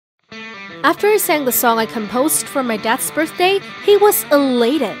After I sang the song I composed for my dad's birthday, he was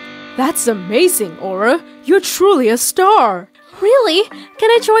elated. That's amazing, Aura. You're truly a star. Really? Can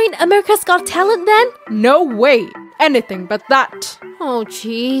I join America's Got Talent then? No way. Anything but that. Oh,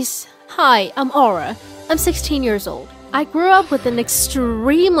 jeez. Hi, I'm Aura. I'm 16 years old. I grew up with an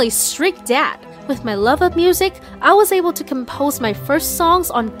extremely strict dad. With my love of music, I was able to compose my first songs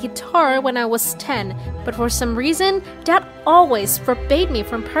on guitar when I was 10. But for some reason, Dad always forbade me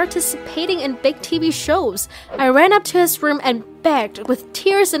from participating in big TV shows. I ran up to his room and begged with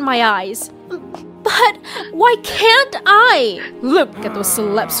tears in my eyes. But why can't I? Look at those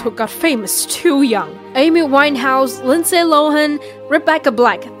celebs who got famous too young. Amy Winehouse, Lindsay Lohan, Rebecca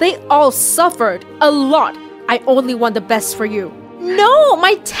Black, they all suffered a lot. I only want the best for you. No,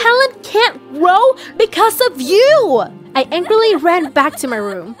 my talent can't grow because of you! I angrily ran back to my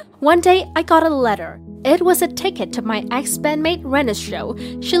room. One day, I got a letter. It was a ticket to my ex-bandmate Rena's show.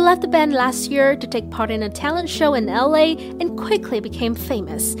 She left the band last year to take part in a talent show in LA and quickly became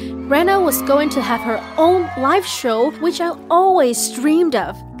famous. Rena was going to have her own live show, which I always dreamed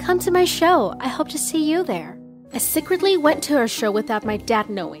of. Come to my show. I hope to see you there. I secretly went to her show without my dad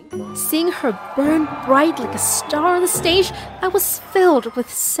knowing. Seeing her burn bright like a star on the stage, I was filled with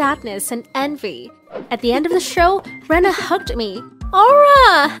sadness and envy. At the end of the show, Rena hugged me.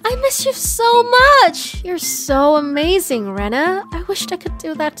 Aura, I miss you so much. You're so amazing, Rena. I wished I could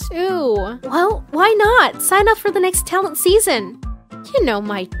do that too. Well, why not? Sign up for the next talent season. You know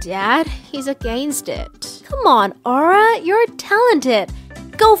my dad. He's against it. Come on, Aura. You're talented.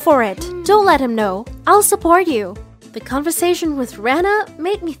 Go for it. Don't let him know. I'll support you. The conversation with Rana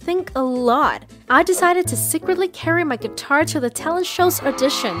made me think a lot. I decided to secretly carry my guitar to the talent show's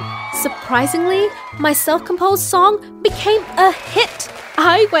audition. Surprisingly, my self-composed song became a hit.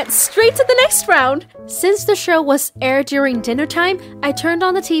 I went straight to the next round. Since the show was aired during dinner time, I turned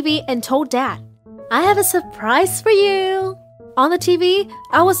on the TV and told Dad, I have a surprise for you. On the TV,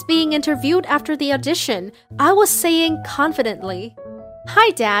 I was being interviewed after the audition. I was saying confidently,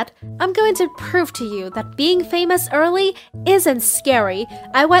 Hi, Dad. I'm going to prove to you that being famous early isn't scary.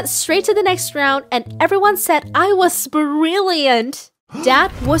 I went straight to the next round and everyone said I was brilliant.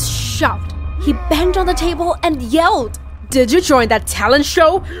 Dad was shocked. He banged on the table and yelled, Did you join that talent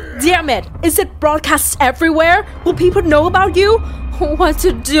show? Damn it! Is it broadcast everywhere? Will people know about you? What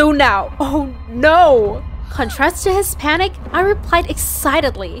to do now? Oh no! Contrast to his panic, I replied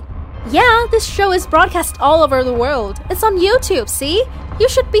excitedly, Yeah, this show is broadcast all over the world. It's on YouTube, see? You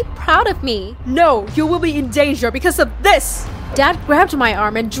should be proud of me. No, you will be in danger because of this. Dad grabbed my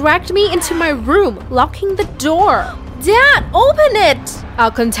arm and dragged me into my room, locking the door. Dad, open it! I'll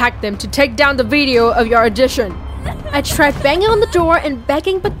contact them to take down the video of your audition. I tried banging on the door and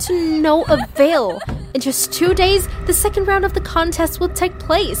begging, but to no avail. In just 2 days, the second round of the contest will take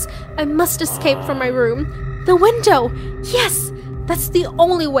place. I must escape from my room. The window! Yes! That's the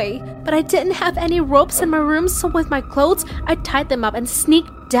only way, but I didn't have any ropes in my room, so with my clothes, I tied them up and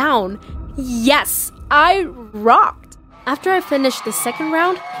sneaked down. Yes, I rocked! After I finished the second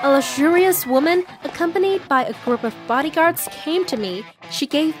round, a luxurious woman, accompanied by a group of bodyguards, came to me. She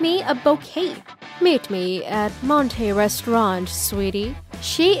gave me a bouquet. Meet me at Monte Restaurant, sweetie.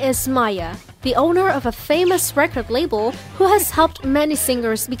 She is Maya, the owner of a famous record label who has helped many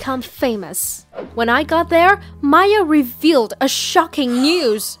singers become famous. When I got there, Maya revealed a shocking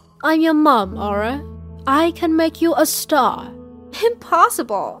news. I'm your mom, Aura. I can make you a star.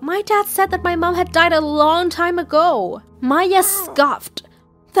 Impossible. My dad said that my mom had died a long time ago. Maya scoffed.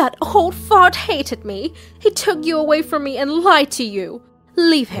 That old fart hated me. He took you away from me and lied to you.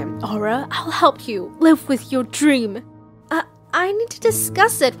 Leave him, Aura. I'll help you live with your dream. I need to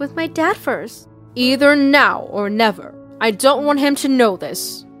discuss it with my dad first. Either now or never. I don't want him to know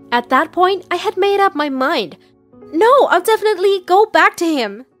this. At that point, I had made up my mind. No, I'll definitely go back to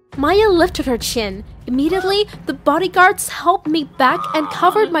him. Maya lifted her chin. Immediately, the bodyguards helped me back and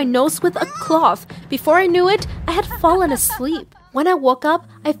covered my nose with a cloth. Before I knew it, I had fallen asleep. When I woke up,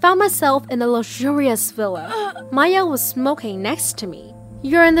 I found myself in a luxurious villa. Maya was smoking next to me.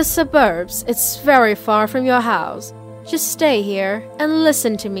 You're in the suburbs. It's very far from your house. Just stay here and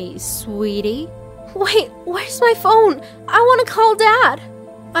listen to me, sweetie. Wait, where's my phone? I want to call Dad.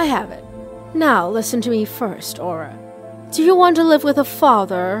 I have it. Now listen to me first, Aura. Do you want to live with a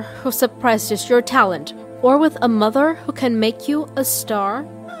father who suppresses your talent, or with a mother who can make you a star?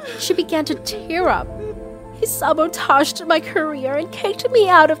 She began to tear up. He sabotaged my career and kicked me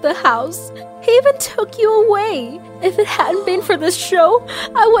out of the house. He even took you away. If it hadn't been for this show,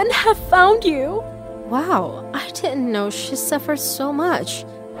 I wouldn't have found you. Wow, I didn't know she suffered so much.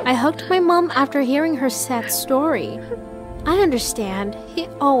 I hugged my mom after hearing her sad story. I understand. He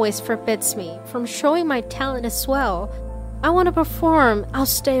always forbids me from showing my talent as well. I want to perform. I'll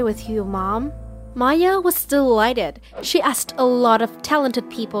stay with you, Mom. Maya was delighted. She asked a lot of talented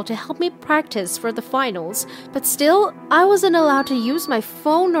people to help me practice for the finals, but still, I wasn't allowed to use my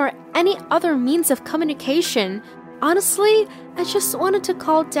phone or any other means of communication. Honestly, I just wanted to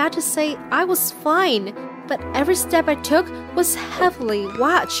call Dad to say I was fine, but every step I took was heavily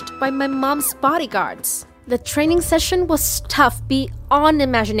watched by my mom's bodyguards. The training session was tough beyond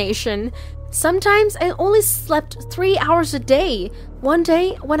imagination. Sometimes I only slept 3 hours a day. One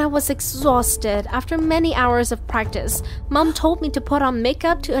day, when I was exhausted after many hours of practice, Mom told me to put on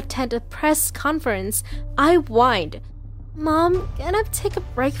makeup to attend a press conference. I whined, "Mom, can I take a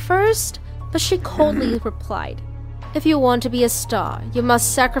break first?" But she coldly replied, "If you want to be a star, you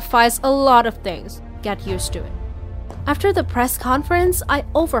must sacrifice a lot of things. Get used to it." After the press conference, I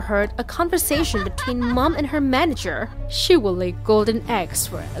overheard a conversation between Mom and her manager. She will lay golden eggs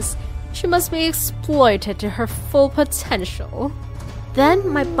for us. She must be exploited to her full potential. Then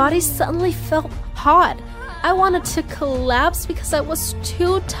my body suddenly felt hot. I wanted to collapse because I was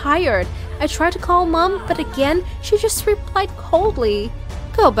too tired. I tried to call Mom, but again, she just replied coldly,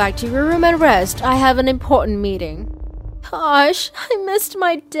 "Go back to your room and rest. I have an important meeting." Gosh, I missed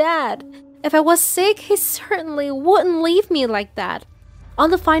my dad. If I was sick, he certainly wouldn't leave me like that. On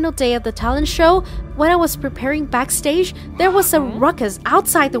the final day of the talent show, when I was preparing backstage, there was a ruckus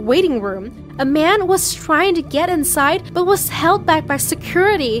outside the waiting room. A man was trying to get inside but was held back by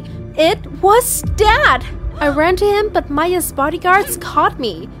security. It was Dad! I ran to him, but Maya's bodyguards caught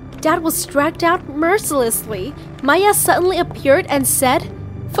me. Dad was dragged out mercilessly. Maya suddenly appeared and said,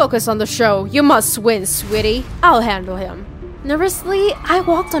 "Focus on the show. You must win, sweetie. I'll handle him." Nervously, I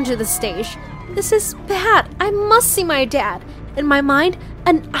walked onto the stage. This is bad. I must see my dad. In my mind,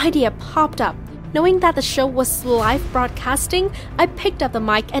 an idea popped up. Knowing that the show was live broadcasting, I picked up the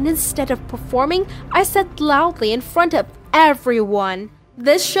mic and instead of performing, I said loudly in front of everyone,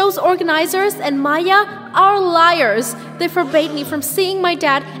 "This show's organizers and Maya are liars. They forbade me from seeing my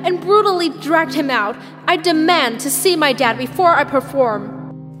dad and brutally dragged him out. I demand to see my dad before I perform."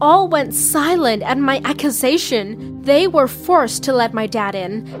 All went silent at my accusation. They were forced to let my dad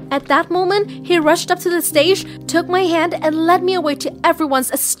in. At that moment, he rushed up to the stage, took my hand, and led me away to everyone's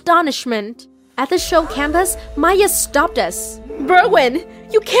astonishment. At the show campus, Maya stopped us. "Berwin,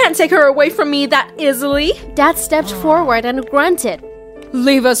 you can't take her away from me that easily." Dad stepped forward and grunted,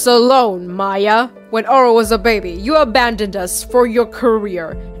 Leave us alone, Maya. When Aura was a baby, you abandoned us for your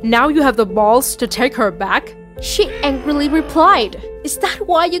career. Now you have the balls to take her back? She angrily replied, "Is that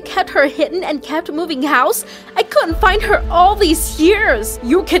why you kept her hidden and kept moving house? I couldn't find her all these years."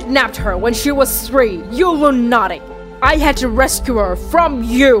 You kidnapped her when she was 3, you lunatic. I had to rescue her from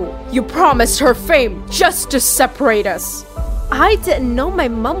you. You promised her fame just to separate us. I didn't know my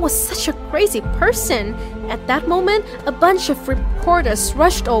mom was such a crazy person. At that moment, a bunch of reporters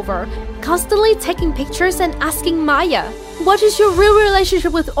rushed over, constantly taking pictures and asking Maya, "What is your real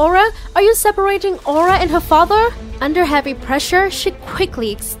relationship with Aura? Are you separating Aura and her father?" Under heavy pressure, she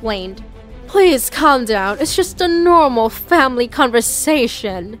quickly explained, "Please calm down. It's just a normal family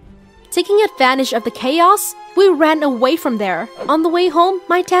conversation." Taking advantage of the chaos, we ran away from there. On the way home,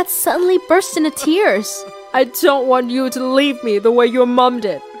 my dad suddenly burst into tears. I don't want you to leave me the way your mom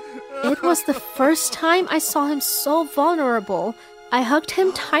did. It was the first time I saw him so vulnerable. I hugged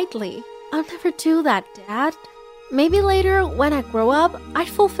him tightly. "I'll never do that, Dad." Maybe later, when I grow up, I'd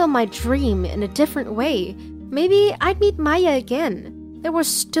fulfill my dream in a different way. Maybe I'd meet Maya again. There were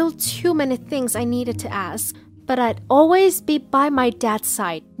still too many things I needed to ask, but I'd always be by my dad's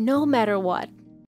side, no matter what.